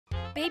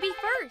Baby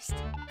First.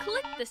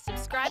 Click the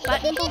subscribe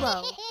button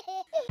below.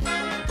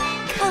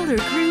 Color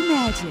Crew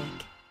Magic.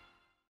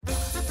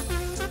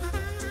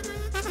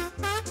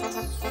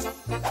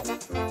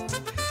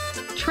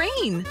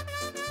 Train.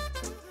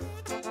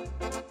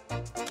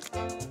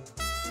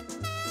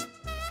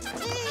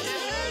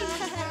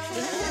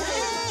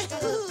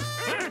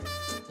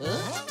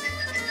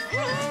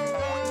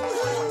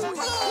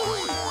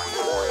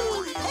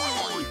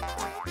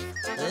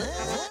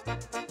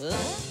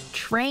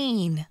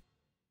 Train.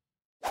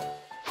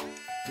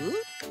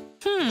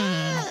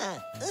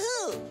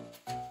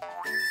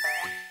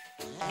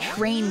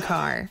 Train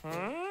car.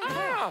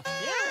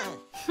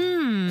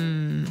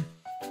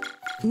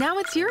 Now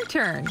it's your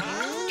turn.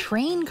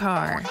 Train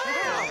car.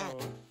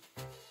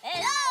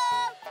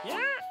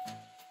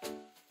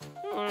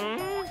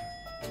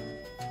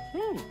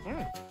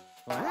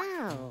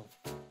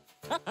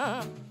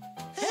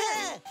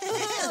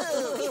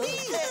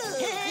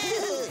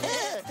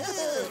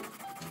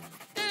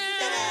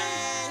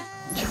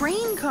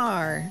 Train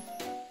car.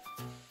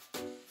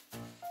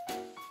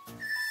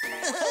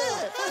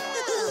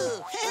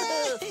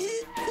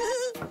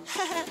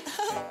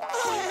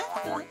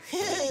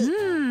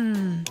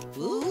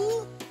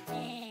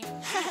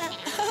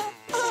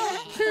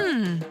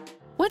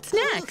 What's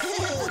next?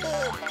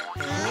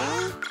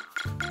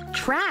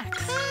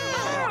 Tracks.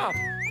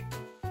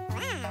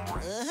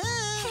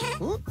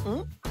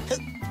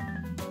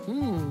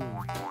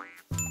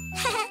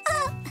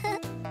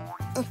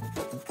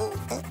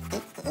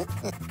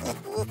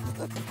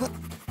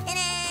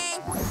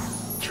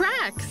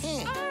 Tracks.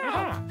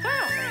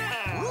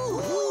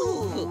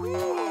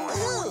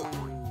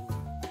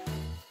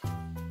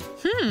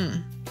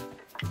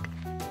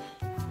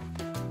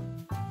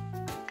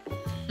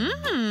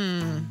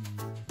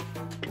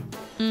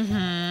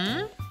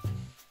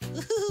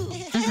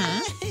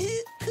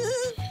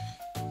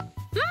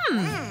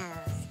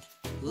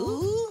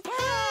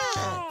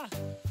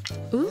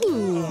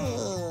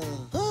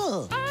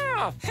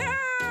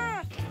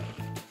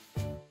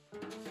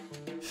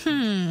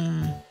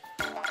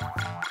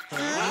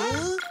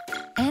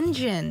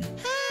 Engine.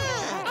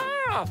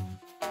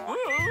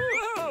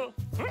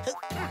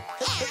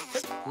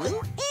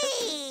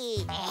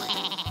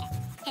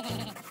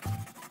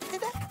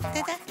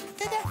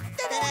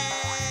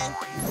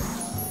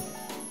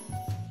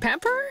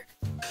 Pepper?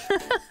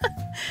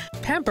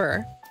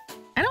 Pepper?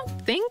 I don't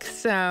think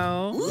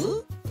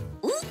so.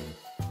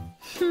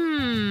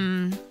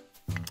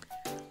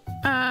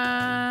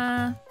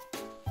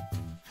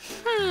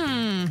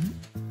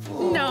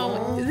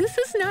 No, this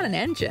is not an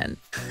engine.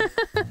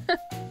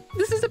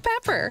 This is a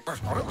pepper. No.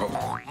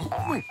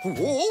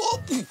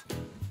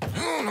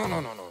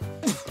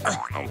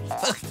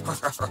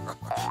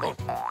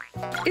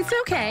 It's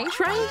okay.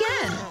 Try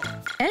again.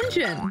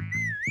 Engine.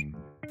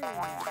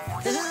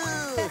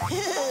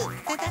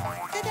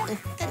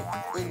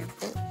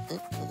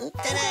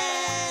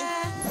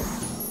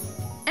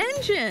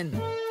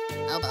 Engine.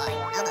 Oh boy.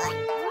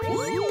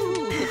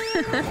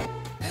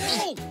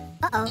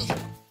 Uh-oh.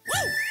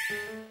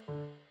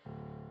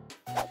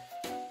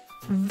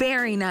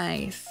 Very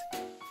nice.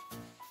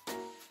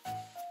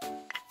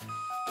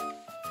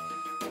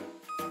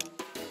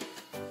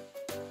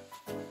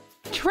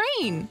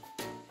 Train.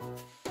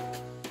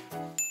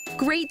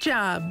 Great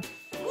job.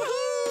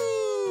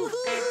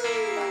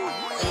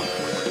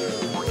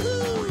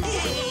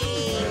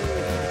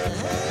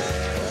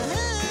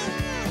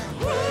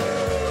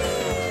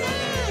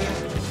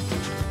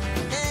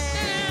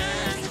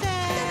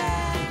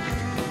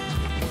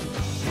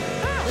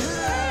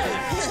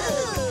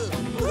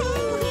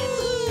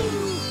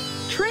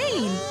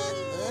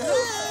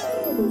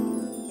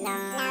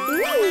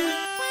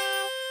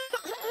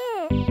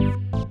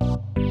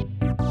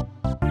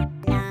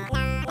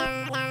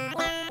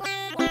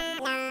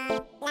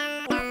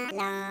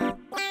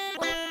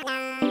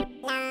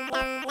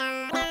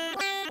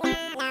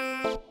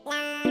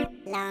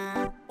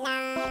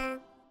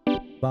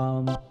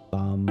 Bum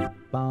bum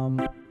bum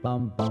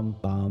bum bum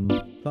bum bum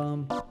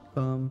bum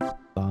bum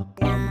bum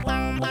bum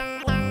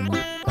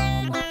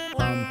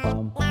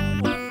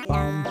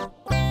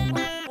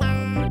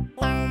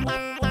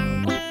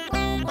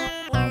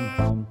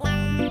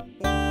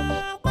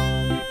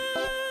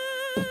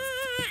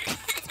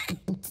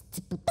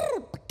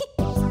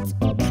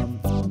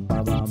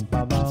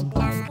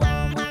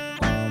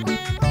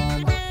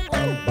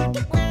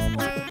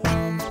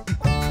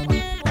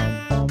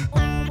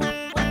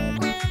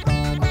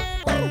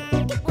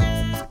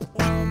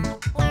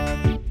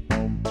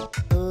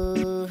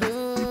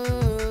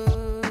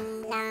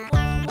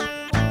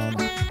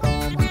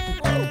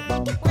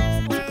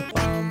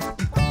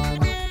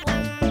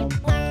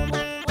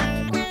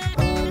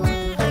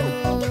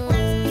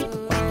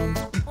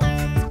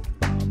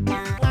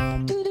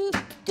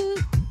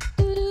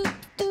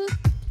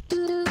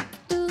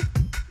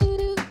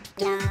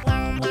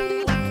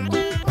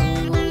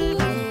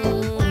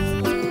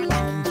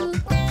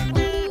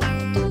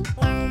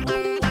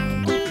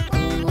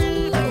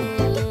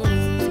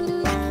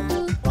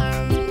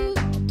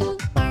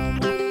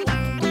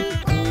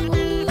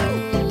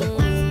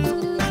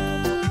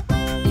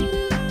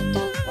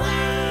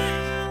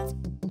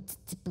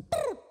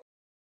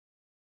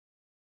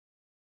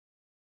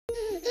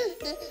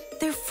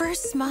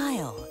first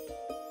smile,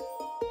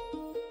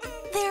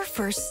 their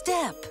first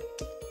step,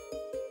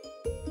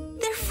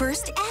 their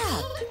first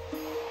app.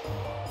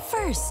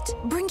 First,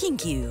 bringing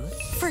you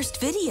first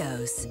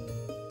videos,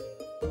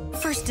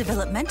 first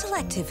developmental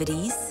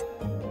activities,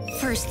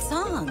 first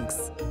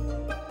songs,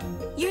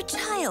 your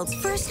child's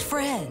first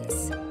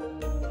friends.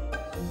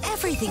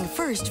 Everything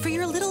first for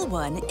your little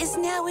one is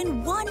now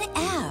in one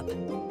app.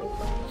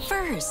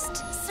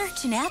 First,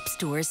 search in app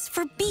stores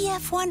for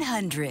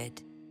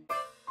BF100.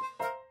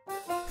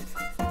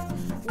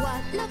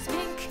 What looks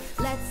pink?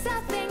 Let's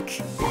all think.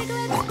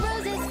 Piglets,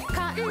 roses,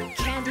 cotton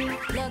candy.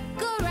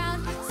 Look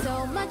around,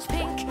 so much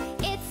pink.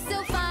 It's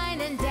so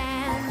fine and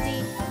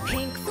dandy.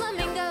 Pink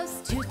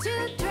flamingos,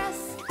 tutu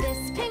dress.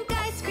 This pink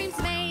ice cream's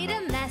made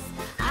a mess.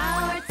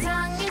 Our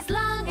tongue is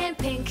long and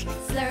pink,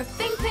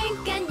 slurping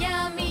pink and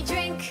yummy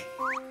drink.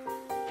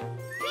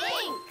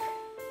 Pink!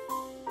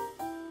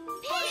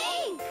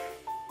 Pink!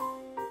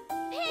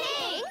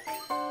 Pink!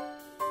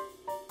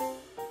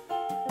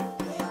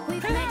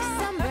 We've mixed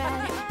some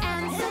red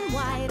and some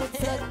white.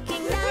 It's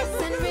looking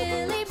nice and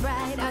really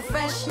bright. A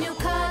fresh new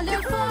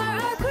color for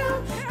our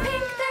crew.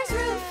 Pink, there's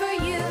room for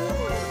you.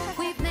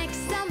 We've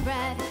mixed some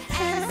red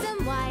and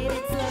some white.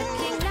 It's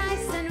looking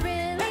nice and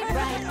really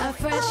bright. A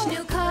fresh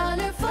new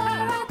color for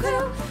our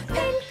crew.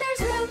 Pink,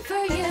 there's room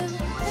for you.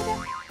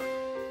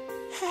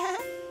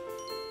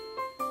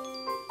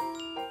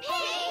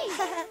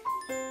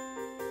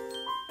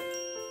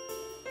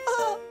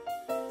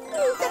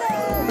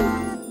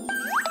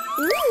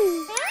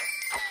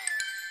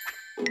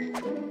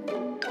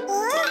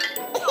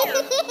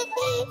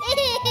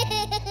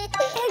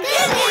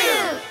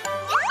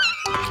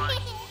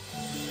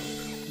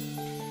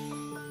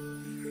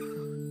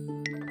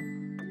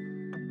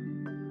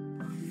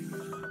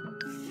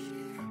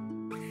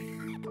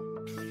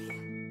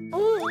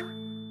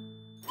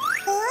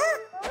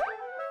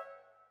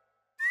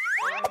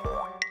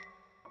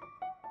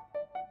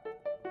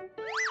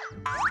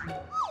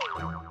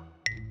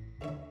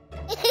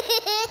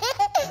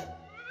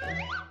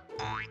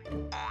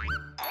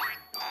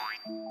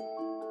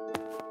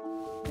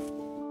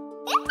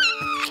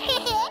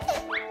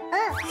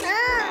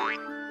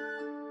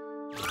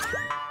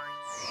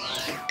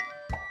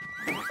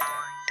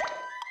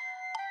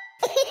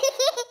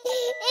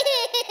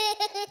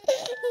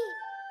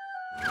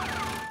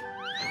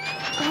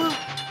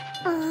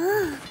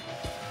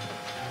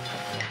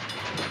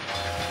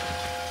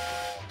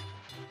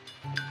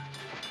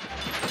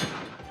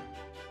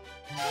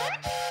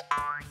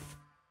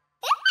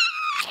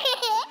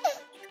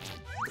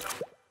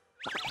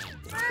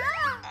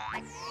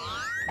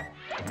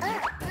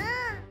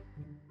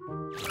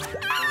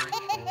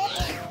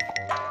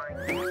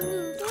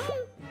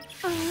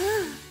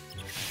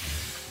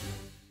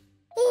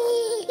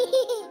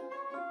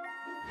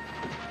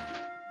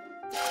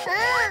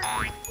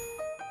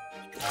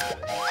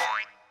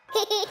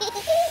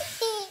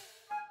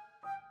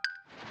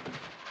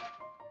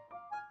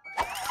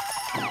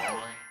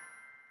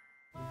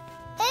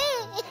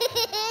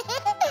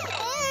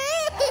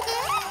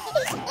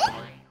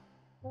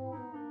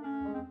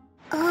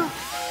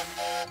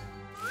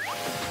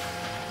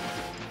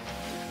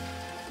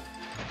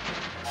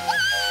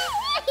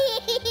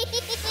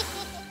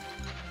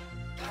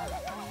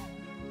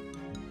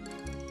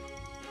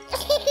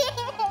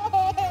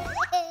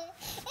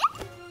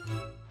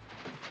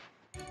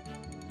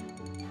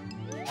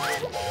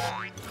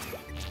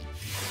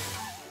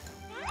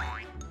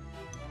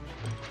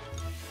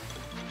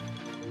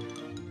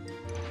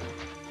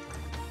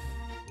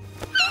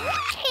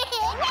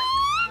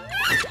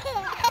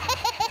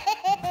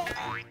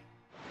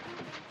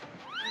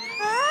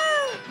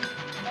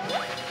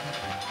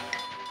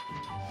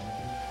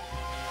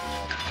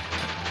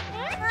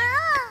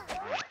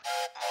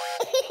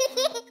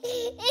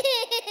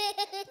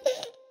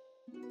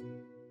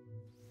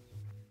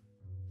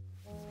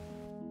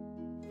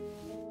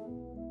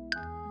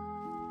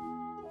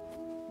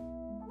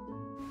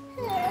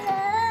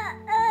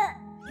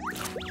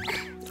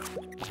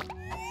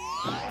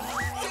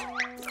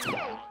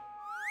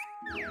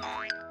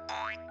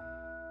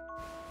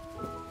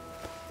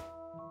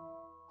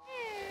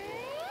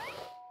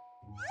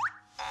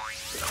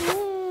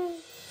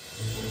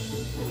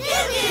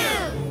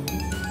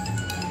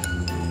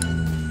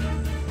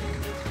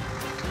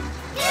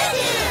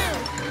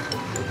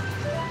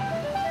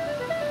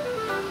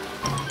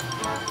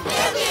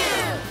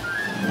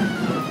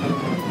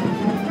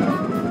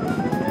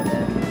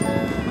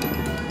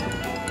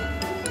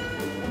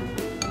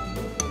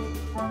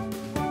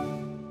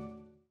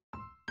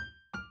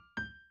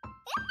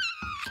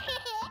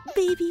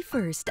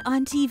 BabyFirst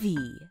on TV.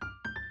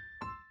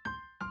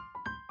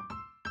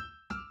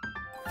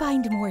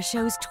 Find more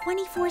shows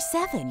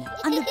 24/7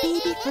 on the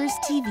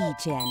BabyFirst TV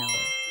channel.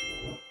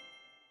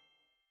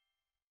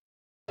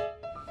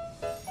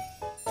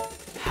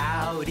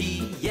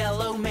 Howdy,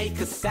 yellow, make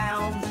a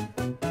sound.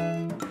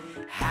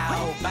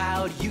 How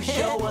about you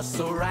show us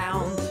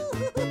around?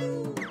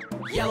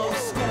 Yellow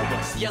school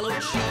bus, yellow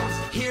cheese.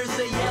 Here's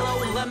a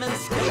yellow lemon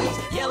squeeze.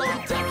 Yellow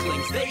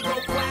ducklings, they go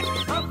quack.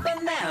 A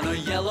banana,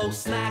 yellow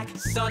snack.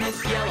 Sun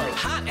is yellow,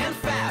 hot and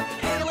fab.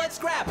 Hey, let's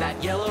grab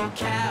that yellow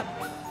cab.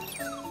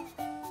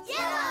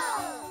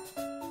 Yellow!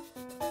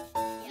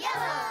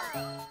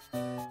 Yellow!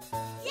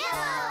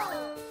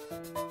 Yellow!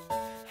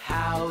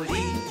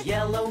 Howdy,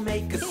 yellow,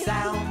 make a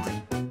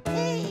sound.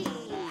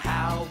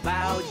 How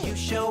about you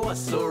show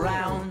us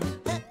around?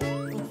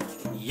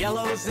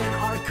 Yellow's in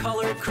our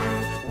color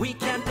crew. We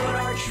can put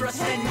our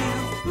trust in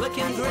you.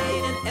 Looking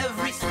great in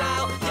every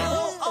style.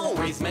 Yellow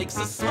always makes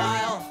us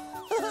smile.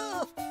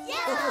 Yellow!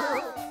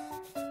 Yellow!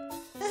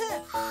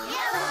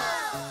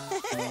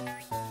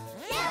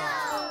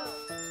 Yellow!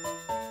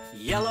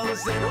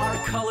 Yellow's in our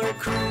color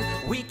crew.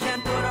 We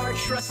can put our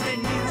trust in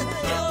you.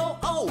 Yellow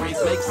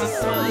always makes us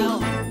smile.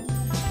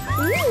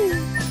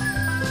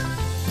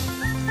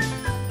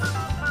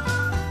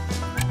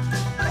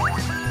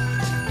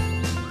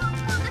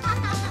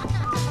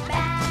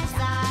 Bags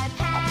are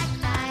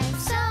packed, I'm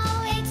so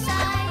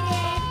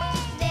excited.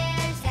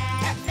 There's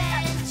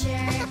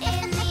adventure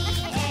in the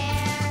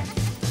air.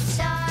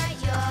 Start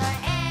your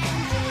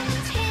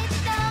engines, hit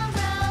the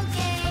road,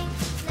 gang.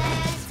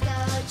 Let's go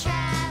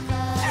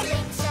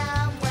traveling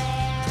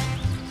somewhere.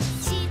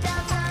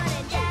 Seatbelts on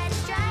and dad's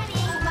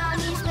driving,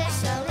 mommy's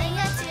whistling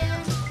a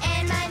tune,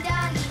 and my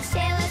doggy's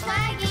tail is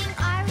wagging.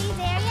 Are we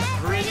there yet?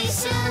 Pretty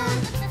soon.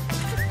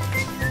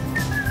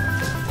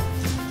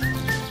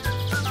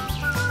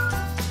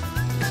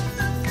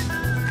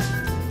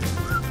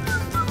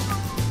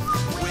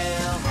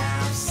 We'll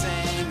have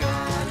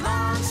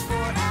sing-alongs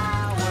for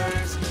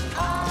hours.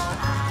 All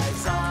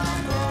eyes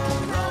on the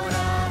road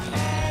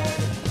ahead.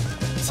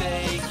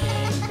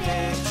 Taking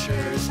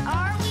pictures.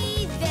 Are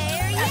we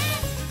there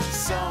yet?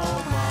 So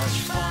much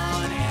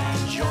fun and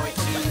joy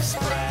to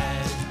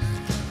spread.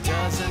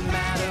 Doesn't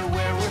matter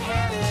where we're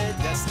headed,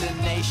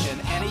 destination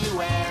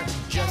anywhere.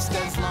 Just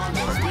as long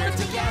as we're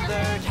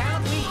together,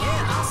 count me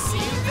in, I'll see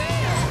you there.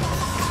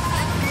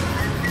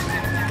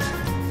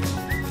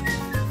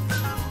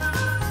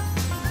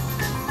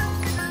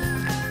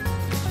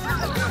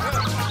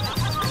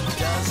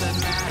 Doesn't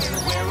matter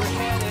where we're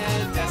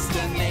headed,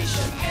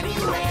 destination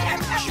anywhere.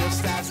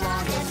 Just as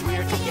long as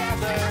we're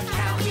together,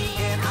 count me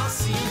in, I'll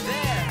see you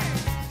there.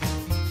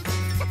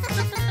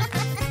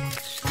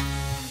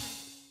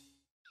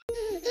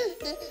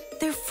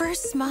 Their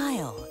first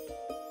smile.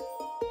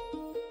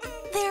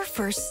 Their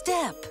first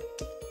step.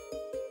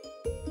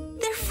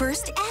 Their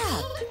first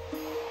app.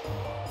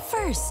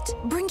 First,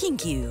 bringing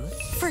you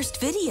first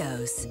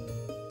videos.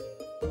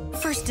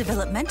 First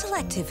developmental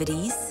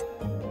activities.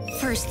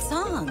 First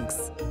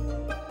songs.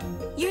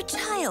 Your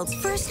child's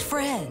first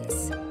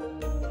friends.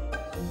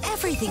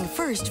 Everything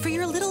first for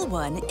your little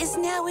one is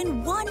now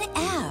in one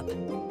app.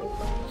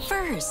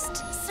 First,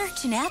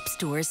 search in app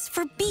stores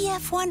for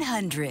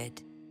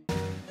BF100.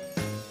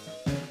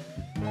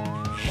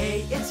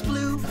 Hey, it's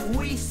Blue,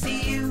 we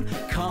see you.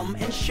 Come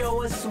and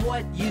show us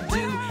what you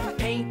do.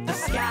 Paint the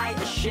sky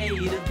a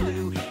shade of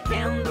blue,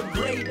 and the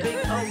great big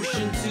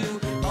ocean too.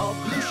 A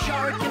blue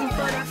shark and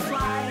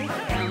butterfly,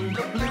 and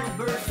the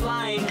bluebird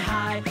flying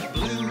high.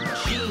 Blue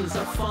jeans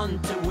are fun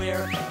to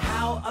wear.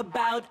 How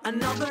about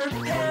another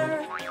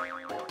pair?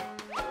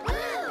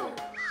 Blue!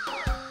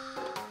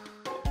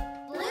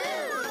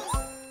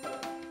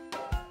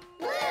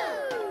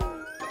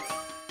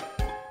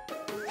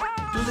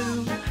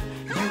 Blue,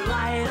 you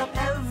light up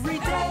every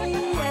day,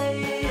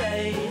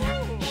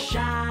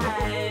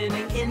 shining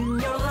in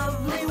your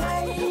lovely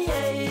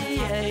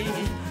way.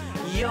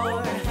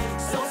 You're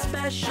so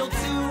special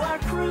to our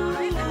crew.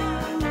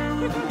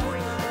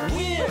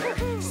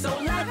 We're so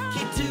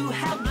lucky to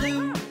have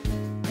Blue.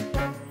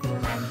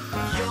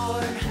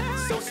 You're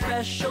so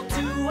special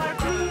to our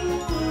crew.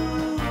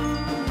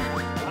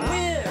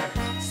 We're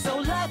so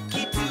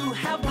lucky to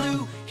have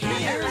Blue.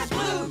 Here's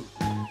Blue.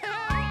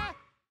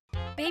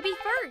 Baby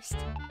First,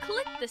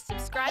 click the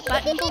subscribe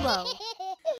button below.